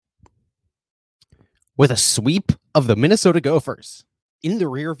With a sweep of the Minnesota Gophers in the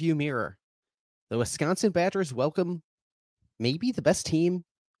rearview mirror, the Wisconsin Badgers welcome maybe the best team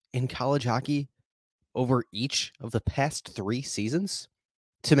in college hockey over each of the past 3 seasons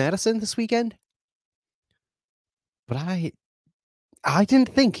to Madison this weekend. But I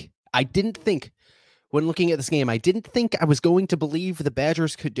didn't think when looking at this game, I didn't think I was going to believe the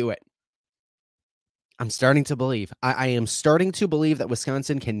Badgers could do it. I'm starting to believe. I am starting to believe that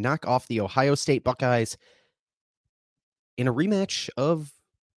Wisconsin can knock off the Ohio State Buckeyes in a rematch of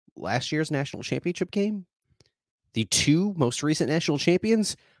last year's national championship game. The two most recent national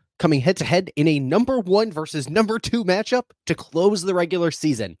champions coming head to head in a number 1 versus number 2 matchup to close the regular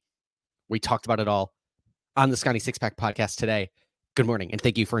season. We talked about it all on the Scotty Six Pack podcast today. Good morning, and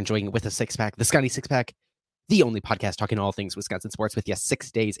thank you for enjoying With a Six Pack, the Scotty Six Pack, the only podcast talking all things Wisconsin sports with you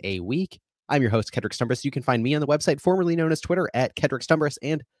 6 days a week. I'm your host, Kedrick Stumbris. You can find me on the website formerly known as Twitter at Kedrick Stumbris,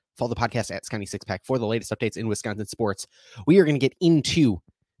 and follow the podcast at Scotty Six Pack for the latest updates in Wisconsin sports. We are going to get into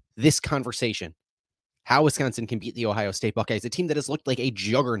this conversation, how Wisconsin can beat the Ohio State Buckeyes, a team that has looked like a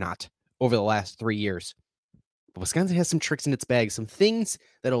juggernaut over the last 3 years. But Wisconsin has some tricks in its bag, some things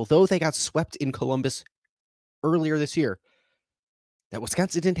that, although they got swept in Columbus earlier this year, that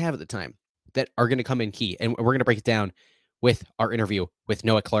Wisconsin didn't have at the time, that are going to come in key. And we're going to break it down with our interview with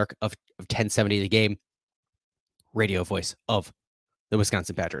Noah Clark of 1070 The Game, radio voice of the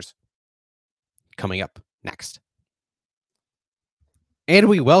Wisconsin Badgers, coming up next. And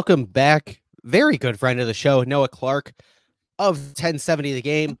we welcome back very good friend of the show, Noah Clark of 1070 The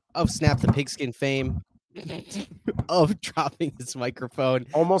Game, of Snap the Pigskin fame, of dropping his microphone.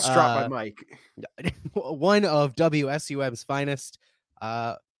 Almost dropped my mic. One of WSUM's finest.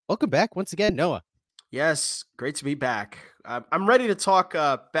 Welcome back once again, Noah. Yes, great to be back. I'm ready to talk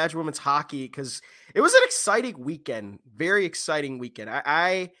Badger women's hockey because it was an exciting weekend, very exciting weekend.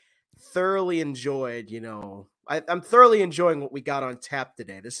 I thoroughly enjoyed, I'm thoroughly enjoying what we got on tap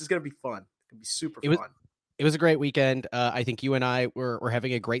today. This is going to be fun. It's going to be super fun. It was a great weekend. I think you and I were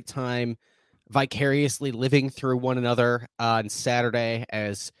having a great time vicariously living through one another on Saturday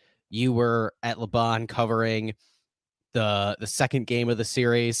as you were at Laban covering the second game of the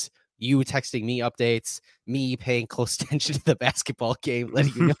series. You texting me updates, me paying close attention to the basketball game,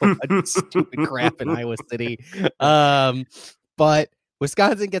 letting you know what stupid crap in Iowa City. But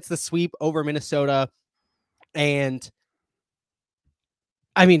Wisconsin gets the sweep over Minnesota. And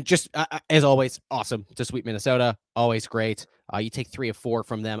I mean, just as always, awesome to sweep Minnesota. Always great. You take 3 of 4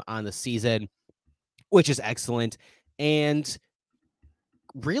 from them on the season, which is excellent. And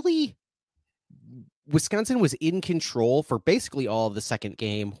really, Wisconsin was in control for basically all of the second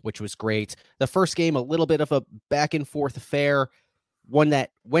game, which was great. The first game, a little bit of a back and forth affair, one that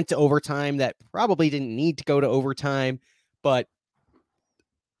went to overtime that probably didn't need to go to overtime. But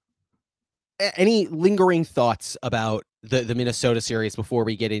any lingering thoughts about the Minnesota series before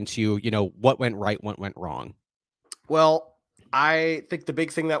we get into, what went right, what went wrong? Well, I think the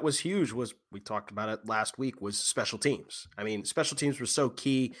big thing that was huge was, we talked about it last week, was special teams. I mean, special teams were so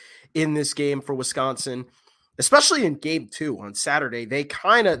key in this game for Wisconsin, especially in game 2 on Saturday.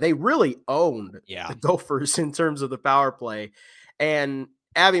 They really owned the Gophers in terms of the power play. And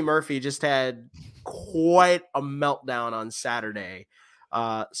Abby Murphy just had quite a meltdown on Saturday.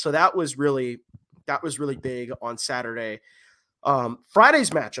 So that was really big on Saturday. Friday's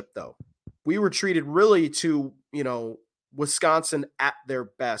matchup, though, we were treated really to, Wisconsin at their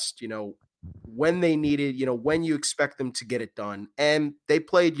best, when they needed, when you expect them to get it done. And they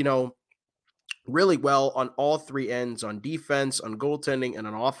played, really well on all 3 ends, on defense, on goaltending, and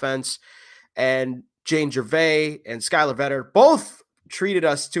on offense. And Jane Gervais and Skylar Vetter both treated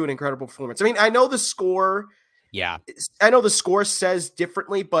us to an incredible performance. I mean, I know the score says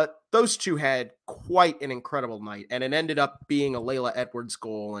differently, but those two had quite an incredible night, and it ended up being a Layla Edwards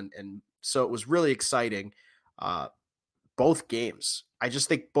goal. And so it was really exciting. Both games. I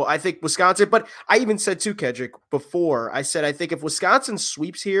think Wisconsin, but I even said too, Kedrick, before, I said, I think if Wisconsin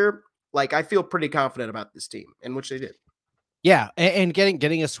sweeps here, I feel pretty confident about this team, and which they did. Yeah. And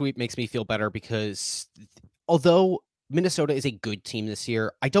getting a sweep makes me feel better because although Minnesota is a good team this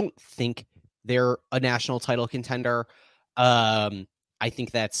year, I don't think they're a national title contender. I think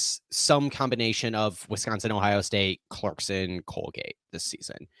that's some combination of Wisconsin, Ohio State, Clarkson, Colgate this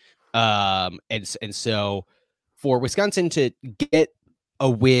season. And so for Wisconsin to get a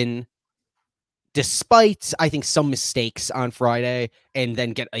win, despite, I think, some mistakes on Friday, and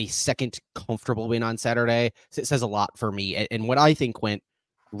then get a second comfortable win on Saturday, it says a lot for me. And what I think went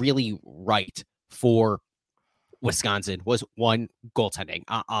really right for Wisconsin was, one, goaltending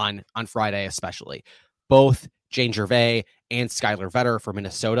on Friday, especially. Both Jane Gervais and Skylar Vetter for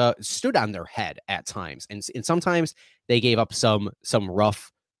Minnesota stood on their head at times, and sometimes they gave up some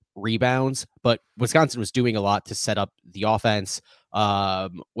rough rebounds, but Wisconsin was doing a lot to set up the offense,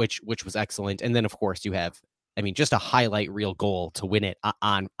 which was excellent. And then of course you have, I mean, just a highlight reel goal to win it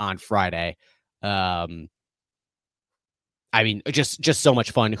on Friday. I mean, just so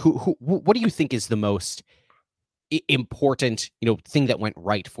much fun. What do you think is the most important, thing that went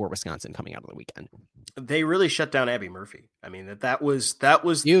right for Wisconsin coming out of the weekend? They really shut down Abby Murphy. I mean, that was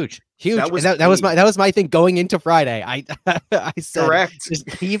huge. That was my thing going into Friday. I said, correct.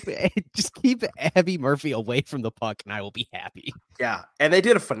 Just keep Abby Murphy away from the puck, and I will be happy. Yeah, and they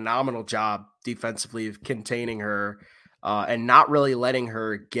did a phenomenal job defensively of containing her and not really letting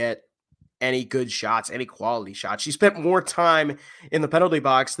her get any good shots, any quality shots. She spent more time in the penalty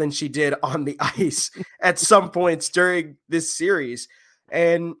box than she did on the ice at some points during this series,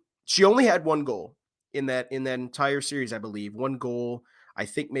 and she only had one goal in that entire series, I believe. One goal, I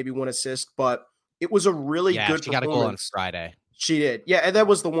think maybe one assist, but it was a really good performance. She got a goal on Friday. She did. Yeah, and that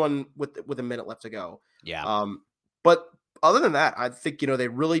was the one with a minute left to go. Yeah. But other than that, I think, they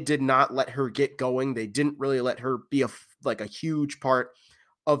really did not let her get going. They didn't really let her be a huge part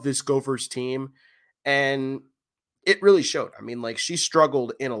of this Gophers team. And it really showed. I mean, she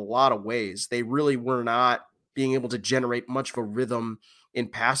struggled in a lot of ways. They really were not being able to generate much of a rhythm in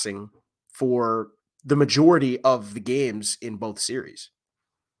passing for the majority of the games in both series.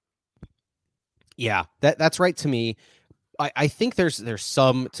 Yeah, that's right to me. I think there's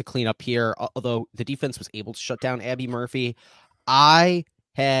some to clean up here, although the defense was able to shut down Abby Murphy. I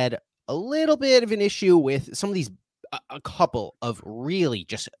had a little bit of an issue with some of these, a couple of really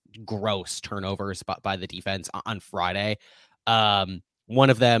just gross turnovers by the defense on Friday. One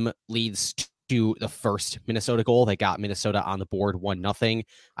of them leads to the first Minnesota goal that got Minnesota on the board 1-0.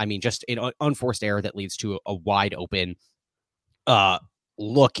 I mean, just an unforced error that leads to a wide open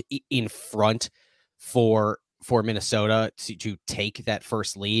look in front for Minnesota to take that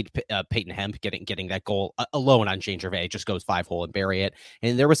first lead. Peyton Hemp getting that goal alone on Jane Gervais just goes 5-hole and bury it.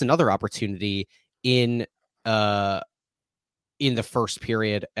 And there was another opportunity in the first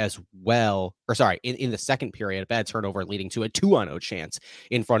period as well, or sorry, in the second period, a bad turnover leading to a 2-on-0 chance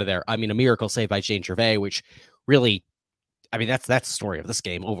in front of there. I mean, a miracle save by Jane Gervais, which really, I mean, that's the story of this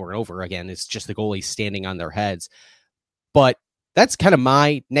game over and over again. It's just the goalies standing on their heads. But that's kind of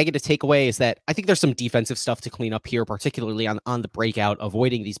my negative takeaway, is that I think there's some defensive stuff to clean up here, particularly on the breakout,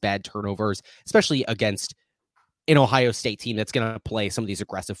 avoiding these bad turnovers, especially against an Ohio State team that's going to play some of these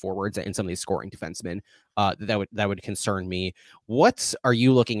aggressive forwards and some of these scoring defensemen. That would concern me. What are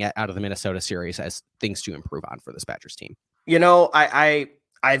you looking at out of the Minnesota series as things to improve on for this Badgers team? I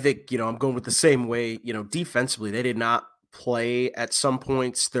think, I'm going with the same way. Defensively, they did not play at some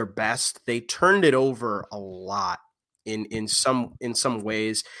points their best. They turned it over a lot in some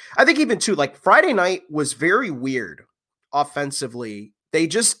ways. I think even too, Friday night was very weird offensively. They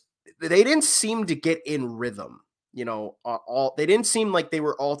didn't seem to get in rhythm. They didn't seem like they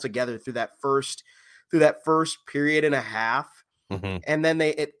were all together through that first period and a half. Mm-hmm. And then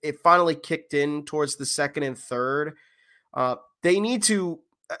it finally kicked in towards the second and third. They need to,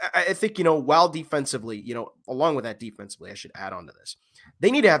 I think, while defensively, along with that defensively, I should add on to this,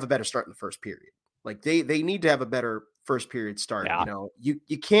 they need to have a better start in the first period. They need to have a better first period start. Yeah.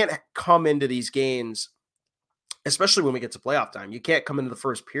 You can't come into these games, especially when we get to playoff time. You can't come into the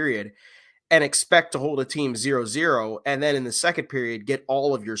first period and expect to hold a team 0-0 and then in the second period get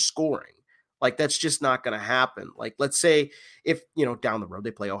all of your scoring. That's just not going to happen. Let's say if, down the road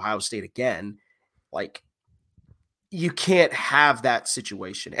they play Ohio State again, you can't have that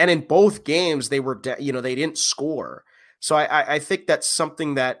situation. And in both games they were, they didn't score. So I think that's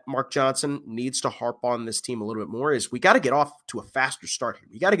something that Mark Johnson needs to harp on this team a little bit more, is we got to get off to a faster start here.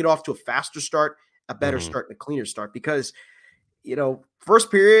 We got to get off to a faster start, a better start, and a cleaner start, because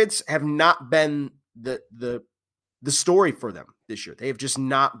first periods have not been the story for them this year. They have just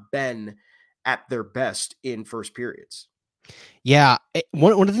not been at their best in first periods. Yeah.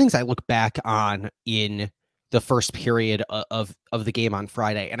 One of the things I look back on in the first period of the game on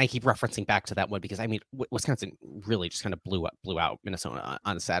Friday, and I keep referencing back to that one because, I mean, Wisconsin really just kind of blew out Minnesota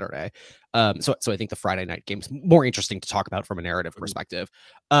on Saturday. So I think the Friday night game is more interesting to talk about from a narrative perspective.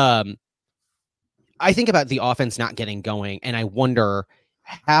 I think about the offense not getting going, and I wonder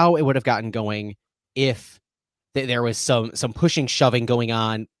how it would have gotten going if there was some pushing, shoving going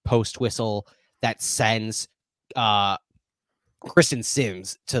on post whistle that sends Kristen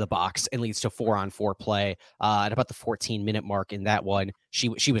Sims to the box and leads to 4-on-4 play at about the 14-minute mark. In that one, she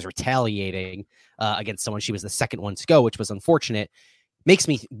was retaliating against someone. She was the second one to go, which was unfortunate. Makes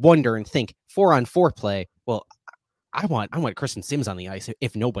me wonder and think, 4-on-4 play. Well, I want Kristen Sims on the ice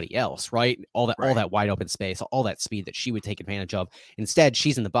if nobody else, right? All Right. that wide open space, all that speed that she would take advantage of. Instead,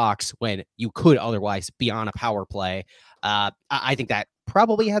 she's in the box when you could otherwise be on a power play. I think that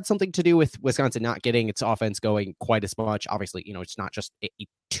probably had something to do with Wisconsin not getting its offense going quite as much. Obviously, it's not just a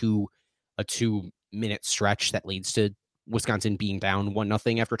 2 minute stretch that leads to Wisconsin being down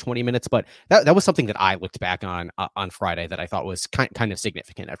 1-0 after 20 minutes, but that was something that I looked back on Friday that I thought was kind of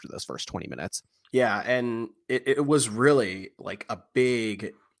significant after those first 20 minutes. Yeah, and it was really like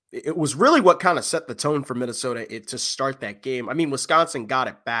it was really what kind of set the tone for Minnesota to start that game. I mean, Wisconsin got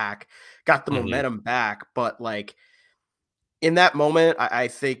it back, got the Mm-hmm. momentum back, but like in that moment, I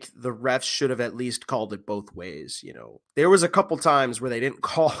think the refs should have at least called it both ways. There was a couple times where they didn't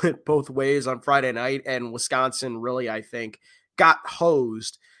call it both ways on Friday night, and Wisconsin really, I think, got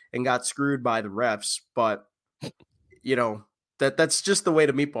hosed and got screwed by the refs. But that's just the way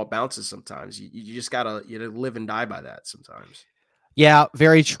the meatball bounces sometimes. You just gotta live and die by that sometimes. Yeah,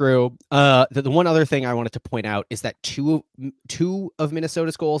 very true. The one other thing I wanted to point out is that two of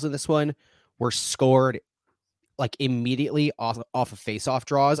Minnesota's goals in this one were scored like immediately off of face-off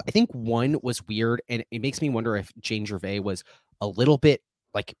draws. I think one was weird, and it makes me wonder if Jane Gervais was a little bit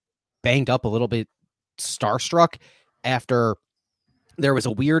like banged up, a little bit starstruck after there was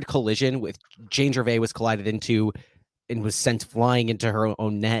a weird collision with Jane Gervais was collided into and was sent flying into her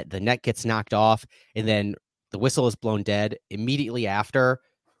own net. The net gets knocked off, and then the whistle is blown dead. Immediately after,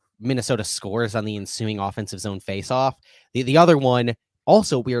 Minnesota scores on the ensuing offensive zone faceoff. The other one,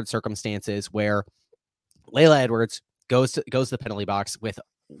 also weird circumstances where Layla Edwards goes to the penalty box with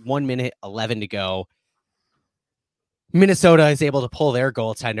 1 minute 11 to go. Minnesota is able to pull their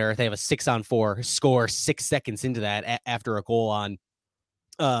goaltender. They have a 6-on-4 score 6 seconds into that after a goal on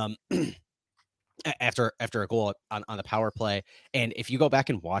after a goal on the power play. And if you go back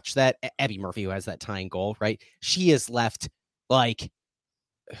and watch that, Abby Murphy, who has that tying goal, right? She is left like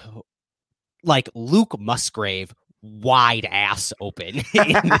Luke Musgrave wide ass open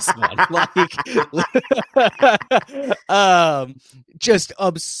in this one. Just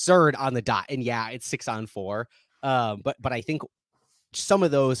absurd on the dot. And yeah, it's 6-on-4. But I think some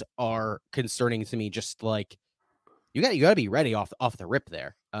of those are concerning to me. Just like you got to be ready off the rip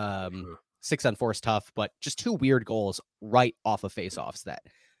there. 6-on-4 is tough, but just two weird goals right off of faceoffs that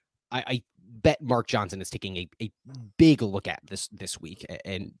I bet Mark Johnson is taking a big look at this week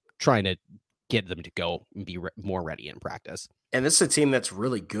and trying to get them to go and be more ready in practice. And this is a team that's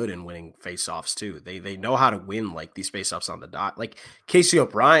really good in winning faceoffs too. They know how to win like these faceoffs on the dot. Like Casey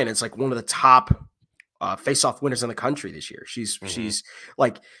O'Brien is like one of the top faceoff winners in the country this year. She's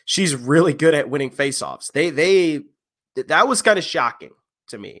really good at winning faceoffs. That was kind of shocking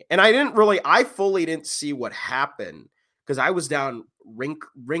to me, and I fully didn't see what happened because I was down rink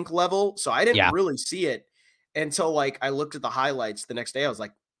level, so I didn't really see it until like I looked at the highlights the next day. I was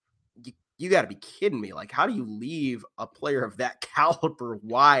like, you got to be kidding me. Like, how do you leave a player of that caliber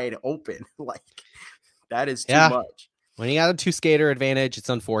wide open? Like, that is too much. When you got a 2-skater advantage, it's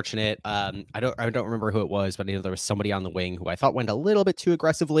unfortunate. I don't remember who it was, but I know there was somebody on the wing who I thought went a little bit too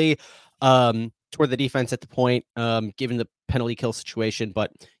aggressively toward the defense at the point, given the penalty kill situation.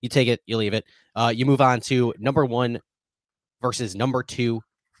 But you take it, you leave it. You move on to number 1 versus number 2,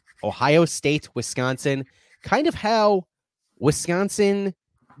 Ohio State, Wisconsin. Kind of how Wisconsin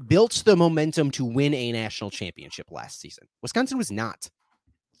built the momentum to win a national championship last season. Wisconsin was not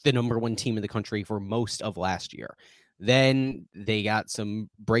the number 1 team in the country for most of last year. Then they got some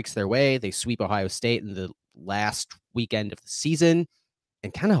breaks their way. They sweep Ohio State in the last weekend of the season,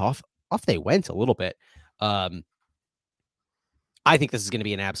 and kind of off they went a little bit. I think this is going to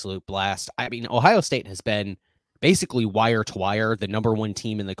be an absolute blast. I mean, Ohio State has been basically wire to wire the number 1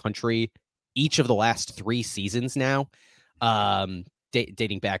 team in the country each of the last 3 seasons now,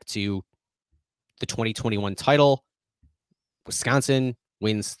 dating back to the 2021 title. Wisconsin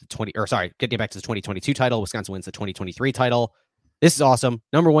wins getting back to the 2022 title. Wisconsin wins the 2023 title. This is awesome.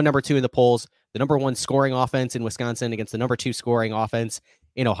 Number 1, number 2 in the polls. The number 1 scoring offense in Wisconsin against the number 2 scoring offense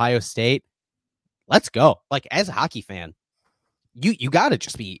in Ohio State. Let's go. Like, as a hockey fan, you got to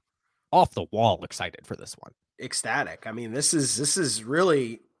just be off the wall excited for this one. Ecstatic. I mean, this is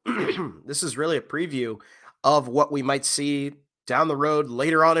really this is really a preview of what we might see down the road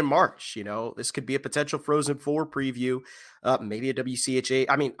later on in March. This could be a potential Frozen Four preview, maybe a WCHA.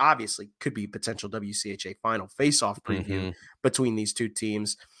 I mean, obviously, could be potential WCHA final face-off preview between these two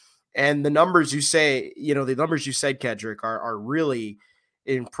teams. And the numbers you said, Kedrick, are really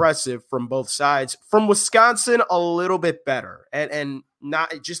impressive from both sides. From Wisconsin, a little bit better, and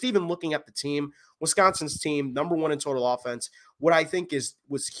not just even looking at the team. Wisconsin's team, number 1 in total offense. What I think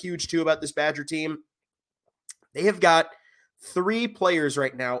was huge too about this Badger team, They have got 3 players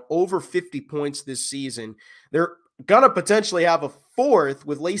right now over 50 points this season. They're going to potentially have a fourth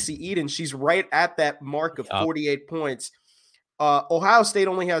with Lacey Eden. She's right at that mark of 48 points. Ohio State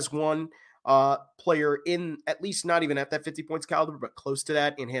only has one player in at least not even at that 50 points caliber, but close to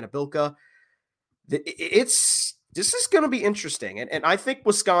that in Hannah Bilka. This is going to be interesting. And I think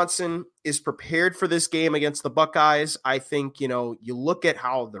Wisconsin is prepared for this game against the Buckeyes. I think, you look at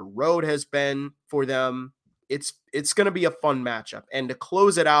how the road has been for them. It's going to be a fun matchup. And to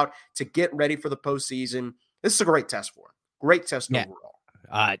close it out, to get ready for the postseason, this is a great test for them. Great test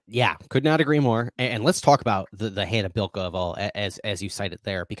overall. Yeah, could not agree more. And let's talk about the Hannah Bilka of all, as you cited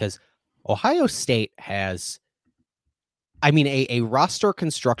there, because Ohio State has, a roster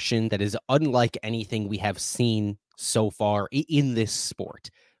construction that is unlike anything we have seen so far in this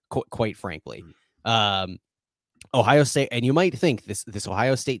sport, quite frankly. Ohio State, and you might think this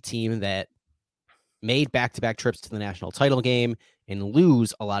Ohio State team that made back-to-back trips to the national title game and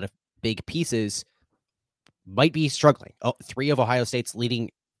lose a lot of big pieces might be struggling. 3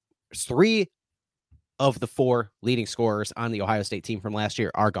 of the 4 leading scorers on the Ohio State team from last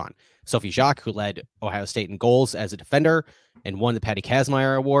year are gone. Sophie Jacques, who led Ohio State in goals as a defender and won the Patty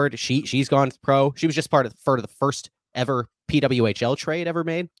Kazmaier Award, she's gone pro. She was just part of the first ever PWHL trade ever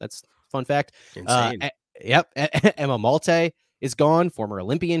made. That's a fun fact. Insane. Emma Malte is gone, former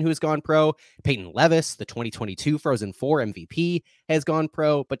Olympian who's gone pro. Peyton Levis, the 2022 Frozen 4 MVP, has gone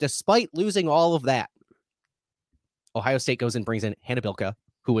pro. But despite losing all of that, Ohio State goes and brings in Hannah Bilka,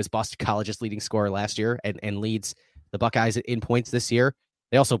 who was Boston College's leading scorer last year and leads the Buckeyes in points this year.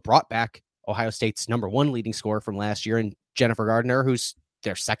 They also brought back Ohio State's number 1 leading scorer from last year, and Jennifer Gardner, who's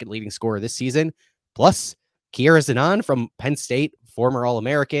their second leading scorer this season. Plus, Kiera Zanon from Penn State, former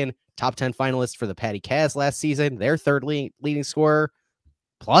All-American, top 10 finalist for the Patty Kaz last season, their third leading scorer.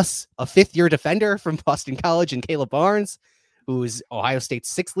 Plus, a fifth-year defender from Boston College and Kayla Barnes, who's Ohio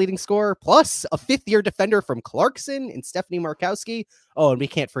State's 6th leading scorer, plus a 5th-year defender from Clarkson and Stephanie Markowski. Oh, and we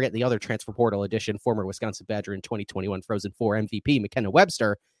can't forget the other transfer portal addition, former Wisconsin Badger and 2021 Frozen 4 MVP, McKenna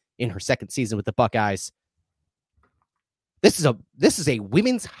Webster, in her second season with the Buckeyes. This is a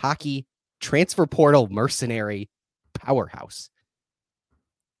women's hockey transfer portal mercenary powerhouse.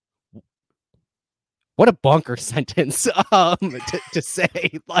 What a bonker sentence to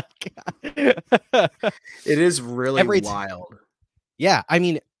say. Like, it is really wild. Yeah,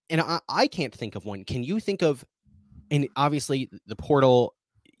 and I can't think of one. Can you think of? And obviously, the portal.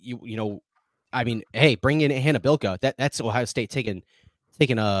 Hey, bring in Hannah Bilka. That's Ohio State taking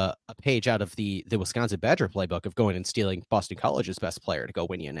a page out of the Wisconsin Badger playbook of going and stealing Boston College's best player to go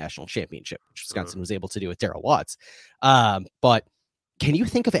win you a national championship, which Wisconsin was able to do with Darryl Watts. But can you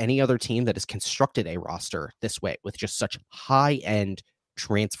think of any other team that has constructed a roster this way with just such high-end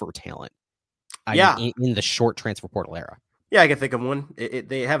transfer talent? In the short transfer portal era. Yeah, I can think of one.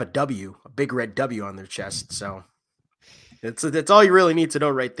 They have a big red W on their chest. So that's all you really need to know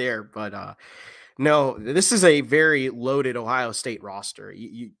right there. But no, this is a very loaded Ohio State roster.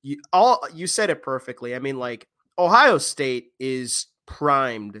 You said it perfectly. Ohio State is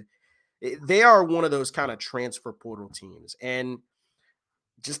primed. They are one of those kind of transfer portal teams, and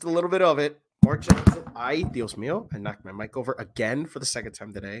just a little bit of it. Mark Johnson, Dios mío, I knocked my mic over again for the second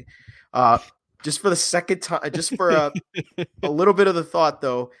time today. Just for the second time, just for a little bit of the thought,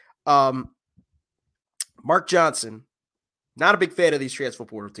 though. Mark Johnson, not a big fan of these transfer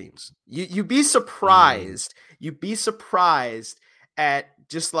portal teams. You'd be surprised. You'd be surprised at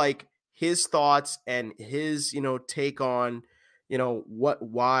just like his thoughts and his, take on,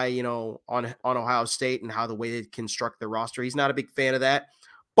 why on Ohio State and how the way they construct their roster. He's not a big fan of that,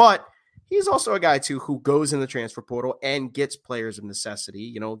 but he's also a guy too who goes in the transfer portal and gets players of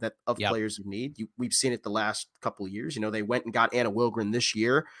necessity, players who need. We've seen it the last couple of years. They went and got Anna Wilgren this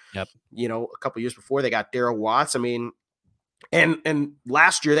year. Yep. A couple of years before they got Darryl Watts. And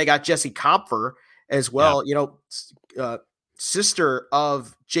last year they got Jessie Compher as well. Yep. Sister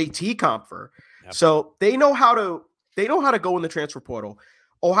of JT Compher. Yep. So they know how to go in the transfer portal.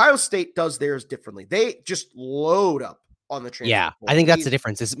 Ohio State does theirs differently. They just load up on the transfer. Yeah, portal. I think that's the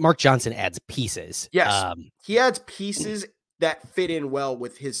difference. Is Mark Johnson adds pieces. Yes, he adds pieces that fit in well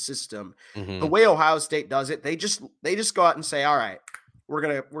with his system. Mm-hmm. The way Ohio State does it, they just go out and say, "All right, we're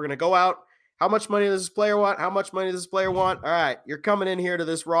gonna go out. How much money does this player want? How much money does this player want? All right, you're coming in here to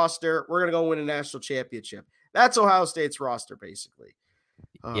this roster. We're gonna go win a national championship." That's Ohio State's roster, basically.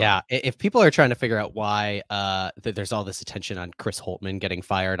 Yeah, if people are trying to figure out why there's all this attention on Chris Holtmann getting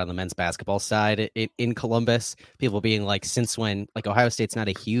fired on the men's basketball side in Columbus, people being like, since when? Like, Ohio State's not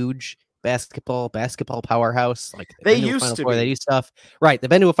a huge basketball powerhouse. Like, they used to. They do stuff. Right, they've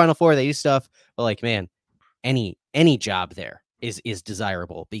been to a Final Four. They do stuff, but like, man, any job there is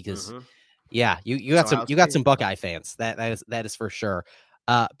desirable because Mhm. yeah, you got So some Ohio you got State. some Buckeye fans. That is for sure.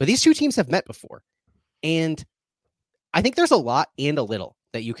 But these two teams have met before. And I think there's a lot and a little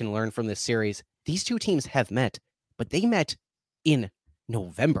that you can learn from this series. These two teams have met, but they met in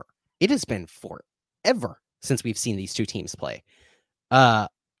November. It has been forever since we've seen these two teams play. Uh,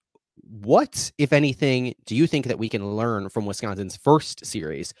 what, if anything, do you think that we can learn from Wisconsin's first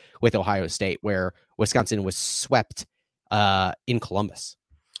series with Ohio State, where Wisconsin was swept in Columbus?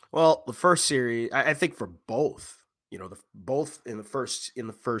 Well, the first series, I think for both, both in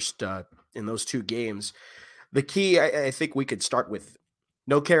those two games, the key, I think we could start with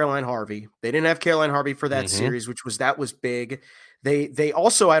no Caroline Harvey. They didn't have Caroline Harvey for that Mm-hmm. series, that was big. They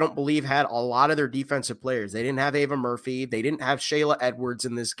also, I don't believe, had a lot of their defensive players. They didn't have Ava Murphy. They didn't have Shayla Edwards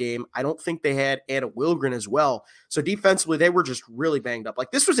in this game. I don't think they had Anna Wilgren as well. So defensively, they were just really banged up.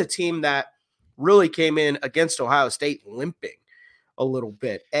 Like, this was a team that really came in against Ohio State limping a little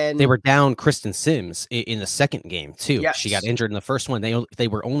bit. They And were down Kristen Sims in the second game too. She got yes, injured in the first one. They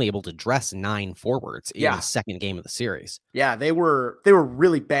were only able to dress 9 forwards in the yeah, second game of the series. yeah, they were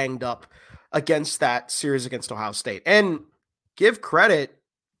really banged up against that series against Ohio State. And give credit,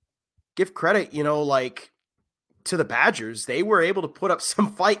 like, to the Badgers. They were able to put up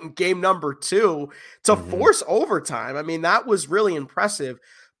some fight in game number 2 to Mm-hmm. force overtime. I mean, that was really impressive.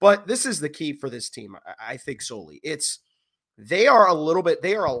 But this is the key for this team, I think solely. They are a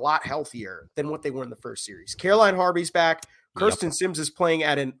lot healthier than what they were in the first series. Caroline Harvey's back. Yep. Kirsten Sims is playing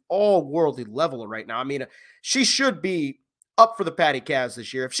at an all-worldly level right now. I mean, she should be up for the Patty Cavs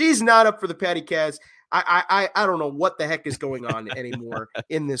this year. If she's not up for the Patty Cavs, I don't know what the heck is going on anymore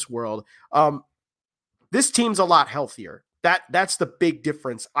in this world. This team's a lot healthier. That's the big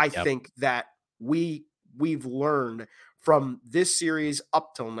difference, I Yep. think, that we've learned from this series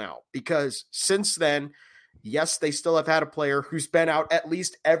up till now. Because since then, yes, they still have had a player who's been out at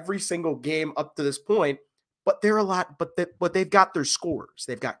least every single game up to this point, but they're a lot. But they've got their scorers.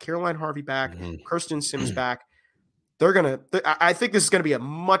 They've got Caroline Harvey back, Mm-hmm. Kirsten Sims back. I think this is gonna be a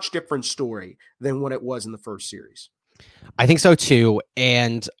much different story than what it was in the first series. I think so too,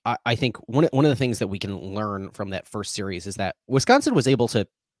 and I think one of the things that we can learn from that first series is that Wisconsin was able to,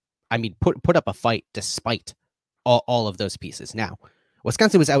 put up a fight despite all of those pieces. Now,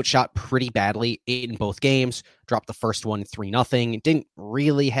 Wisconsin was outshot pretty badly in both games. Dropped the first one 3-0. Didn't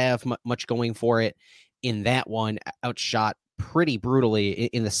really have much going for it in that one. Outshot pretty brutally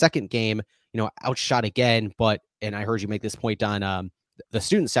in the second game. Outshot again, and I heard you make this point on the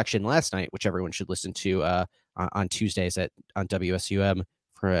student section last night, which everyone should listen to on Tuesdays on WSUM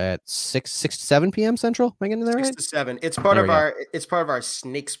at 6 to 7 p.m. Central. Am I getting that 6 right? to 7. It's part There of we go. our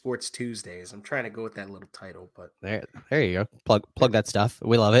Snake Sports Tuesdays. I'm trying to go with that little title, but There you go. Plug that stuff.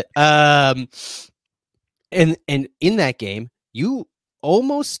 We love it. And in that game, you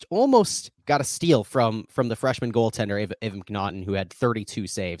almost got a steal from the freshman goaltender Ava McNaughton, who had 32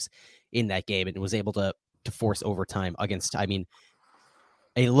 saves in that game and was able to force overtime against,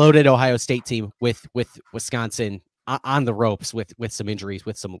 a loaded Ohio State team with Wisconsin on the ropes with some injuries,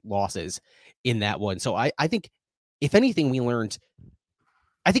 with some losses in that one. So I think, if anything, we learned.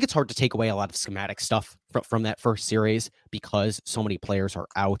 I think it's hard to take away a lot of schematic stuff from that first series because so many players are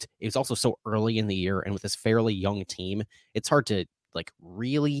out. It was also so early in the year, and with this fairly young team, it's hard to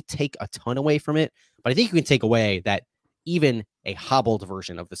really take a ton away from it. But I think you can take away that even a hobbled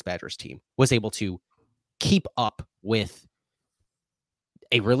version of this Badgers team was able to keep up with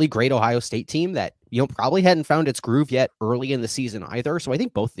a really great Ohio State team that probably hadn't found its groove yet early in the season either. So I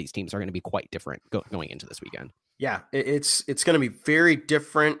think both of these teams are going to be quite different going into this weekend. yeah, it's going to be very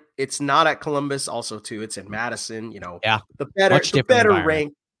different. It's not at Columbus, also too. It's in Madison. Yeah, the much different better environment.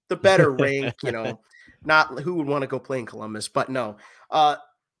 rank, the better rank. Not who would want to go play in Columbus, but no.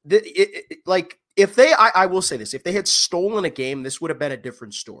 If they, I will say this: if they had stolen a game, this would have been a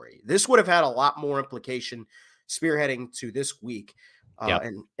different story. This would have had a lot more implication spearheading to this week.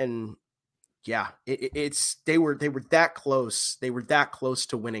 Yep. And yeah, they were that close. They were that close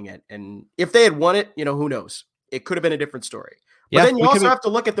to winning it. And if they had won it, who knows? It could have been a different story. But then you also have to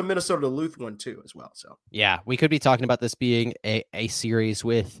look at the Minnesota Duluth one too, as well. So yeah, we could be talking about this being a series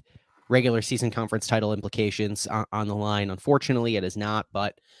with regular season conference title implications on the line. Unfortunately, it is not,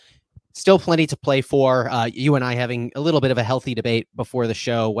 but still plenty to play for. You and I having a little bit of a healthy debate before the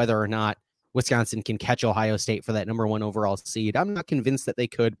show whether or not Wisconsin can catch Ohio State for that number 1 overall seed. I'm not convinced that they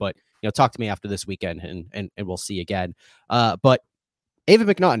could, but talk to me after this weekend and we'll see again. But Ava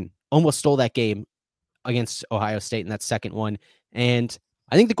McNaughton almost stole that game against Ohio State in that second one. And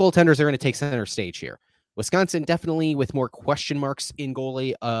I think the goaltenders are going to take center stage here. Wisconsin definitely with more question marks in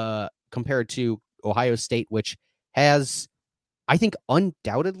goalie compared to Ohio State, which has, I think,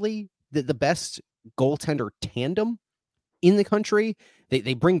 undoubtedly the best goaltender tandem in the country.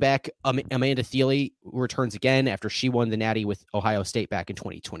 They bring back Amanda Thiele, who returns again after she won the Natty with Ohio State back in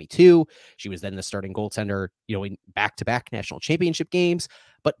 2022. She was then the starting goaltender, in back-to-back national championship games.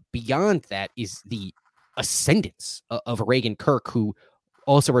 But beyond that is the ascendance of Reagan Kirk, who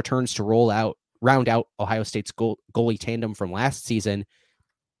also returns to round out Ohio State's goalie tandem from last season.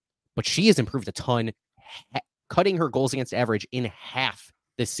 But she has improved a ton, cutting her goals against average in half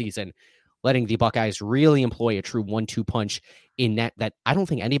this season, letting the Buckeyes really employ a true 1-2 punch in that I don't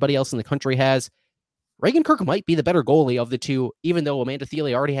think anybody else in the country has. Reagan Kirk might be the better goalie of the two, even though Amanda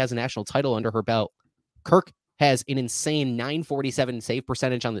Thiele already has a national title under her belt. Kirk has an insane .947 save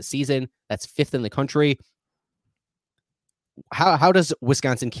percentage on the season. That's 5th in the country. How does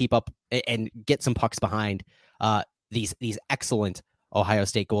Wisconsin keep up and get some pucks behind these excellent Ohio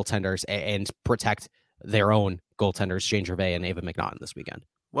State goaltenders and protect their own goaltenders, Jane Gervais and Ava McNaughton, this weekend?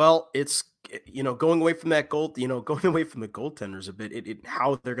 Well, it's, going away from that goal, going away from the goaltenders a bit,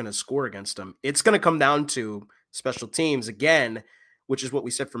 how they're going to score against them. It's going to come down to special teams again, which is what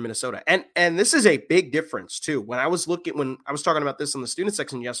we said for Minnesota. And this is a big difference too. When I was talking about this in the student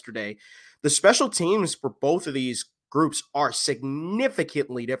section yesterday, the special teams for both of these groups are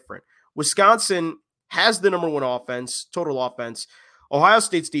significantly different. Wisconsin has the number 1 offense, total offense. Ohio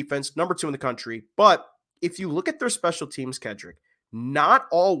State's defense, number 2 in the country. But if you look at their special teams, Kedrick, not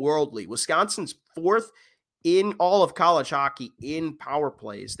all worldly. Wisconsin's 4th in all of college hockey in power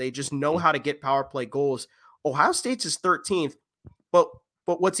plays. They just know how to get power play goals. Ohio State's is 13th. But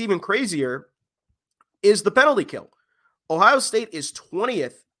what's even crazier is the penalty kill. Ohio State is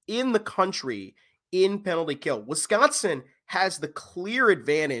 20th in the country in penalty kill. Wisconsin has the clear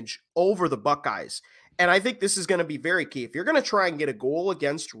advantage over the Buckeyes. And I think this is going to be very key. If you're going to try and get a goal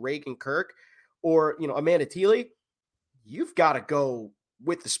against Reagan Kirk or, Amanda Thiele, you've got to go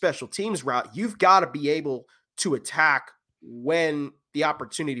with the special teams route. You've got to be able to attack when the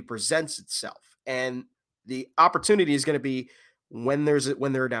opportunity presents itself. And the opportunity is going to be when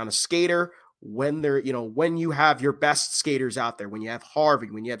they're down a skater, when when you have your best skaters out there, when you have Harvey,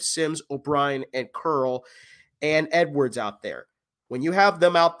 when you have Sims, O'Brien, and Curl, and Edwards out there. When you have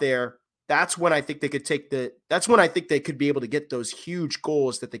them out there, that's when I think they could be able to get those huge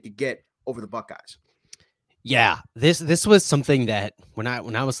goals that they could get over the Buckeyes. Yeah, this was something that when I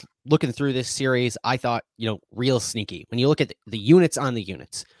was looking through this series, I thought, real sneaky. When you look at the units on the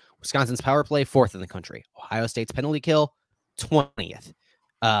units, Wisconsin's power play 4th in the country. Ohio State's penalty kill 20th.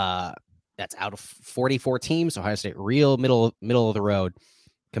 That's out of 44 teams. Ohio State real middle of the road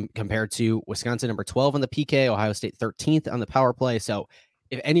compared to Wisconsin number 12 on the PK, Ohio State 13th on the power play. So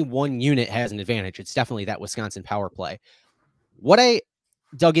if any one unit has an advantage, it's definitely that Wisconsin power play. What I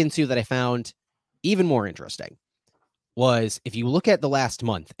dug into that I found even more interesting was if you look at the last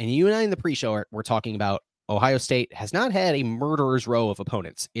month, and you and I in the pre-show we're talking about Ohio State has not had a murderer's row of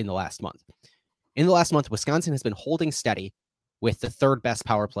opponents in the last month. In the last month, Wisconsin has been holding steady with the 3rd best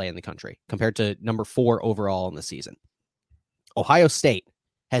power play in the country compared to number 4 overall in the season. Ohio State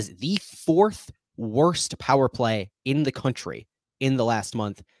has the 4th worst power play in the country in the last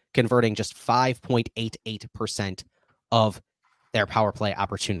month, converting just 5.88% of their power play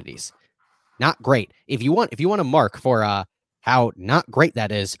opportunities. Not great. If you want a mark for how not great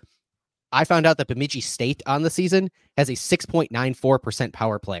that is, I found out that Bemidji State on the season has a 6.94%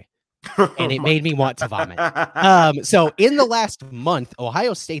 power play. And it made me want to vomit. So in the last month,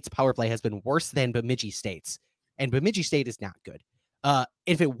 Ohio State's power play has been worse than Bemidji State's, and Bemidji State is not good.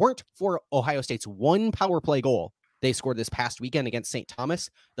 If it weren't for Ohio State's 1 power play goal they scored this past weekend against St. Thomas,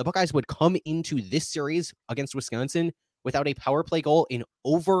 the Buckeyes would come into this series against Wisconsin without a power play goal in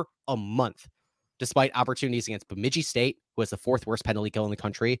over a month, despite opportunities against Bemidji State, who has the 4th worst penalty kill in the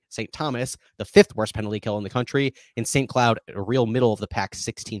country, St. Thomas, the 5th worst penalty kill in the country, and St. Cloud, a real middle of the pack,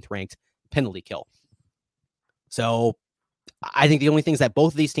 16th ranked penalty kill. So I think the only things that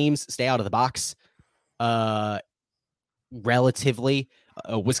both of these teams stay out of the box relatively.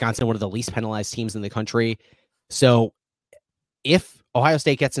 Wisconsin, one of the least penalized teams in the country. So if Ohio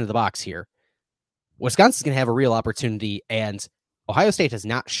State gets into the box here, Wisconsin's going to have a real opportunity, and Ohio State has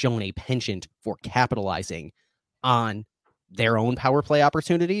not shown a penchant for capitalizing on their own power play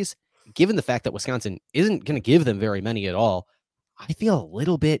opportunities. Given the fact that Wisconsin isn't going to give them very many at all, I feel a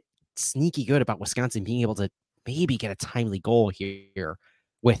little bit sneaky good about Wisconsin being able to maybe get a timely goal here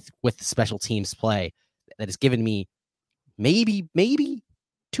with special teams play that has given me maybe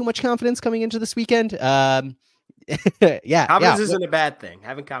too much confidence coming into this weekend. Confidence isn't a bad thing.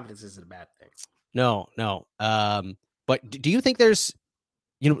 Having confidence isn't a bad thing. No. But do you think there's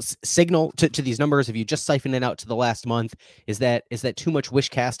signal to these numbers, if you just siphon it out to the last month, is that too much wish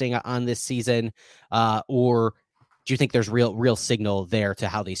casting on this season, or do you think there's real signal there to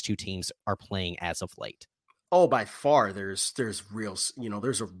how these two teams are playing as of late? Oh, by far, there's real,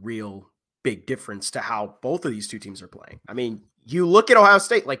 there's a real big difference to how both of these two teams are playing. I mean, you look at Ohio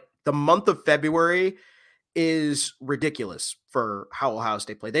State, like the month of February is ridiculous for how Ohio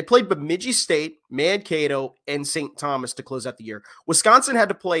State played. They played Bemidji State, Mankato, and St. Thomas to close out the year. Wisconsin had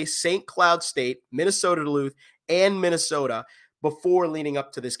to play St. Cloud State, Minnesota Duluth, and Minnesota before leading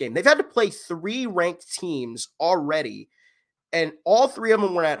up to this game. They've had to play 3 ranked teams already, and all 3 of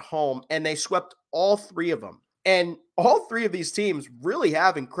them were at home, and they swept all 3 of them. And all 3 of these teams really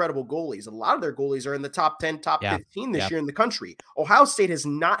have incredible goalies. A lot of their goalies are in the top 10, top 15 this year in the country. Ohio State has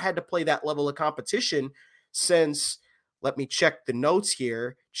not had to play that level of competition since, let me check the notes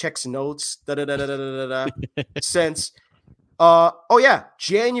here. Checks notes. Since,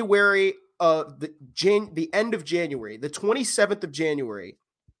 January, the end of January, the 27th of January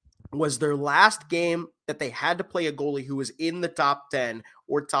was their last game that they had to play a goalie who was in the top 10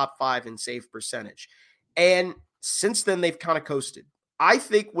 or top 5 in save percentage. And since then, they've kind of coasted. I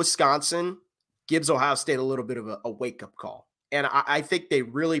think Wisconsin gives Ohio State a little bit of a wake-up call. And I think they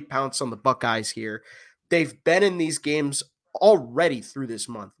really pounce on the Buckeyes here. They've been in these games already through this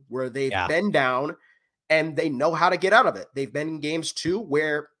month where they've been down and they know how to get out of it. They've been in games too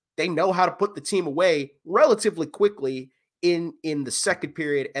where they know how to put the team away relatively quickly in the second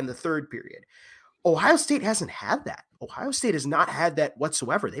period and the third period. Ohio State hasn't had that. Ohio State has not had that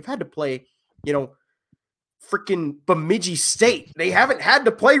whatsoever. They've had to play, freaking Bemidji State. They haven't had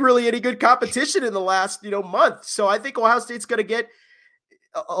to play really any good competition in the last, month. So I think Ohio State's going to get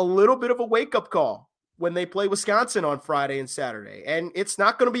a little bit of a wake-up call when they play Wisconsin on Friday and Saturday. And it's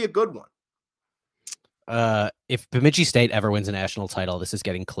not going to be a good one. If Bemidji State ever wins a national title, this is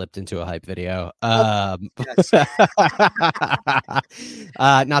getting clipped into a hype video. Yes.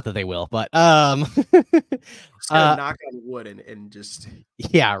 Not that they will, but just gonna knock on wood and just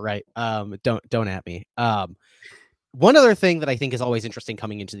right. Don't at me. One other thing that I think is always interesting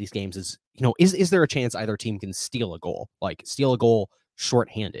coming into these games is, is there a chance either team can steal a goal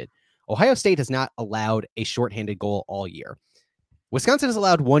shorthanded? Ohio State has not allowed a shorthanded goal all year. Wisconsin has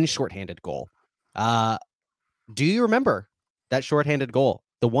allowed 1 shorthanded goal. Do you remember that shorthanded goal?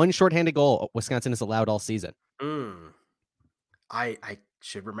 The 1 shorthanded goal Wisconsin has allowed all season. I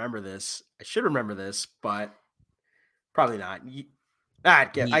should remember this. But probably not. I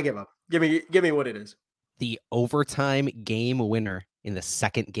give up. Give me what it is. The overtime game winner in the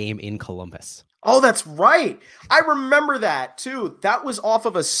second game in Columbus. Oh, that's right. I remember that too. That was off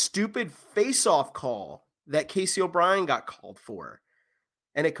of a stupid face-off call that Casey O'Brien got called for.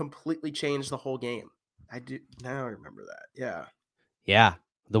 And it completely changed the whole game. Now I remember that. Yeah. Yeah.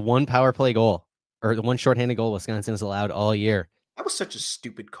 The 1 power play goal, or the 1 shorthanded goal Wisconsin has allowed all year. That was such a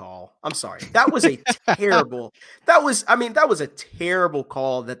stupid call. I'm sorry. That was a terrible, that was a terrible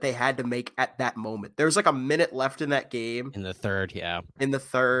call that they had to make at that moment. There was like a minute left in that game. In the third, yeah. In the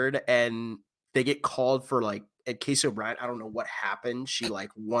third, and they get called for at Casey O'Brien. I don't know what happened. She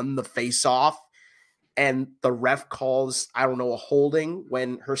won the face off. And the ref calls, I don't know, a holding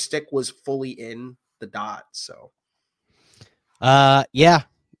when her stick was fully in the dot. So, yeah,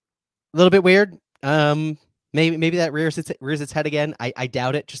 a little bit weird. Maybe that rears its head again. I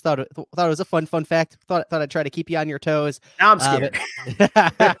doubt it. Just thought it was a fun fact. Thought I'd try to keep you on your toes. Now I'm scared.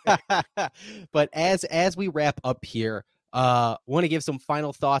 But as we wrap up here, want to give some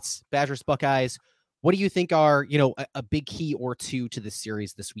final thoughts. Badgers, Buckeyes. What do you think are a big key or two to this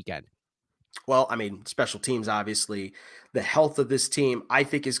series this weekend? Well, I mean, special teams, obviously. The health of this team, I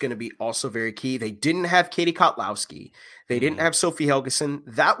think, is going to be also very key. They didn't have Katie Kotlowski. They didn't have Sophie Helgeson.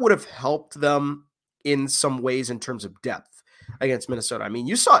 That would have helped them in some ways in terms of depth against Minnesota. I mean,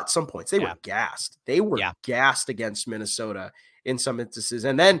 you saw at some points, they were gassed. They were gassed against Minnesota in some instances.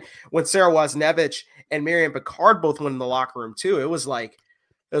 And then when Sarah Wozniewicz and Miriam Picard both went in the locker room too, it was like,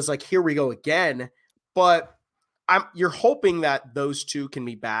 here we go again. But you're hoping that those two can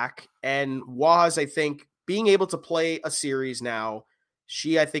be back. And Waz, I think, being able to play a series now,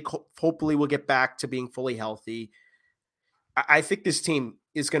 I think, hopefully will get back to being fully healthy. I think this team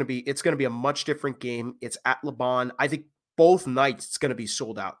is going to be a much different game. It's at LeBron. I think both nights it's going to be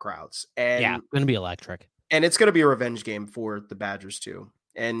sold out crowds. And yeah, going to be electric. And it's going to be a revenge game for the Badgers too.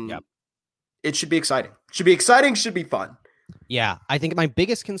 And it should be exciting. Should be fun. Yeah, I think my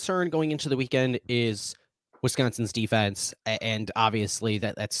biggest concern going into the weekend is Wisconsin's defense, and obviously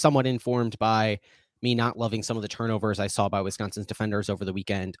that's somewhat informed by me not loving some of the turnovers I saw by Wisconsin's defenders over the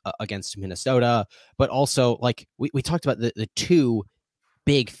weekend against Minnesota, but also we talked about the 2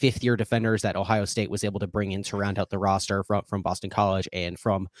 big fifth-year defenders that Ohio State was able to bring in to round out the roster from Boston College and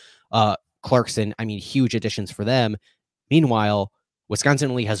from Clarkson. I mean, huge additions for them. Meanwhile, Wisconsin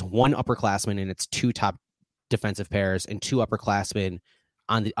only has one upperclassman in its two top defensive pairs and two upperclassmen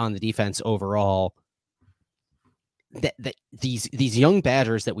on the defense overall. That these young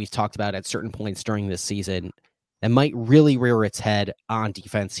Badgers that we've talked about at certain points during this season, that might really rear its head on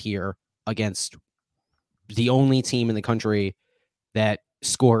defense here against the only team in the country that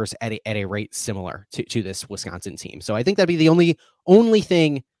scores at a rate similar to this Wisconsin team. So I think that'd be the only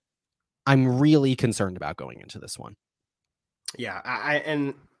thing I'm really concerned about going into this one. Yeah,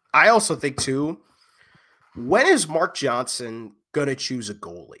 I also think too, when is Mark Johnson gonna choose a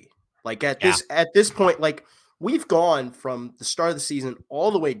goalie? Like at this point, like we've gone from the start of the season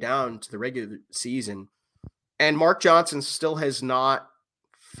all the way down to the regular season, and Mark Johnson still has not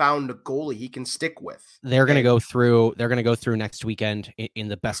found a goalie he can stick with. They're going to go through next weekend in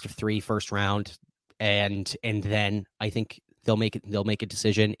the best of 3 first round, and then I think they'll make a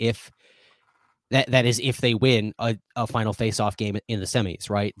decision if that is if they win a final face-off game in the semis,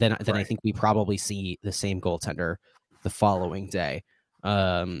 right? Then right. I think we probably see the same goaltender the following day.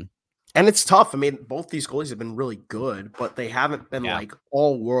 And it's tough. I mean, both these goalies have been really good, but they haven't been like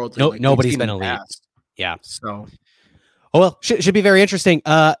all world. No, like nobody's been elite. Yeah. So, well, should be very interesting.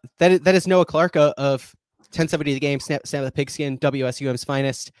 That is Noah Clark of 1070 The Game, Snap the Pigskin, WSUM's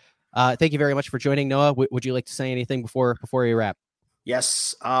finest. Thank you very much for joining, Noah. Would you like to say anything before we wrap?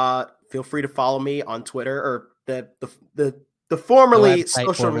 Yes. Feel free to follow me on Twitter or the formerly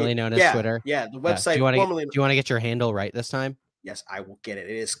formerly known as Twitter. Yeah, the website. Do you want to get your handle right this time? Yes, I will get it.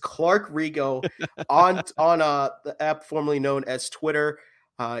 It is Clark Rigo on the app formerly known as Twitter.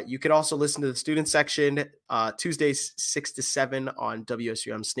 You can also listen to the student section Tuesdays 6 to 7 on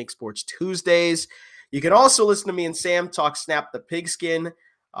WSUM Snake Sports Tuesdays. You can also listen to me and Sam talk Snap the Pigskin.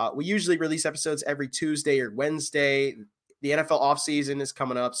 We usually release episodes every Tuesday or Wednesday. The NFL offseason is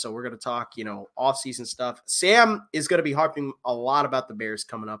coming up, so we're going to talk, offseason stuff. Sam is going to be harping a lot about the Bears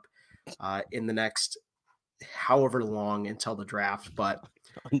coming up in the next however long until the draft, but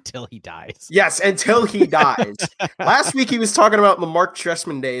until he dies. Yes, until he dies. Last week he was talking about the Mark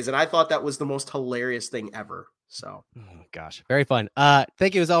Trestman days, and I thought that was the most hilarious thing ever. So, oh gosh, very fun.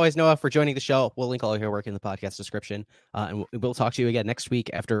 Thank you as always, Noah, for joining the show. We'll link all of your work in the podcast description, and we'll talk to you again next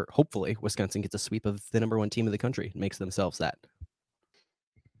week after hopefully Wisconsin gets a sweep of the number 1 team in the country and makes themselves that.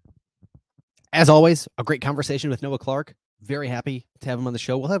 As always, a great conversation with Noah Clark. Very happy to have him on the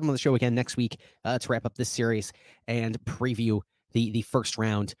show. We'll have him on the show again next week to wrap up this series and preview the first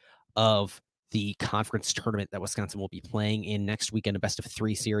round of the conference tournament that Wisconsin will be playing in next weekend, a best of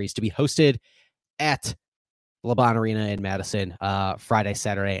 3 series to be hosted at LeBron Arena in Madison, Friday,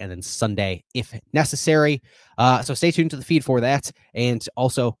 Saturday, and then Sunday if necessary. So stay tuned to the feed for that. And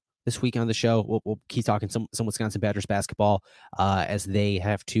also this week on the show, we'll keep talking some Wisconsin Badgers basketball as they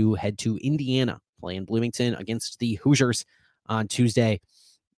have to head to Indiana, play in Bloomington against the Hoosiers on Tuesday.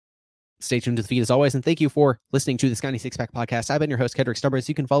 Stay tuned to the feed as always, and thank you for listening to the Scotty Sixpack Podcast. I've been your host, Kedrick Stumbers.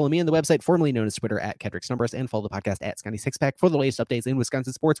 You can follow me on the website, formerly known as Twitter, at Kedrick Stumbers, and follow the podcast at Scotty Sixpack for the latest updates in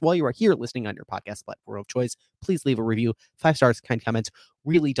Wisconsin sports. While you are here listening on your podcast platform of choice, please leave a review. 5 stars, kind comments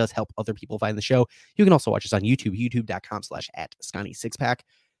really does help other people find the show. You can also watch us on YouTube, youtube.com/@Scotty Sixpack.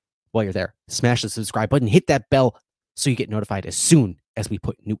 While you're there, smash the subscribe button, hit that bell so you get notified as soon as we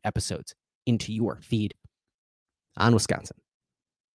put new episodes into your feed on Wisconsin.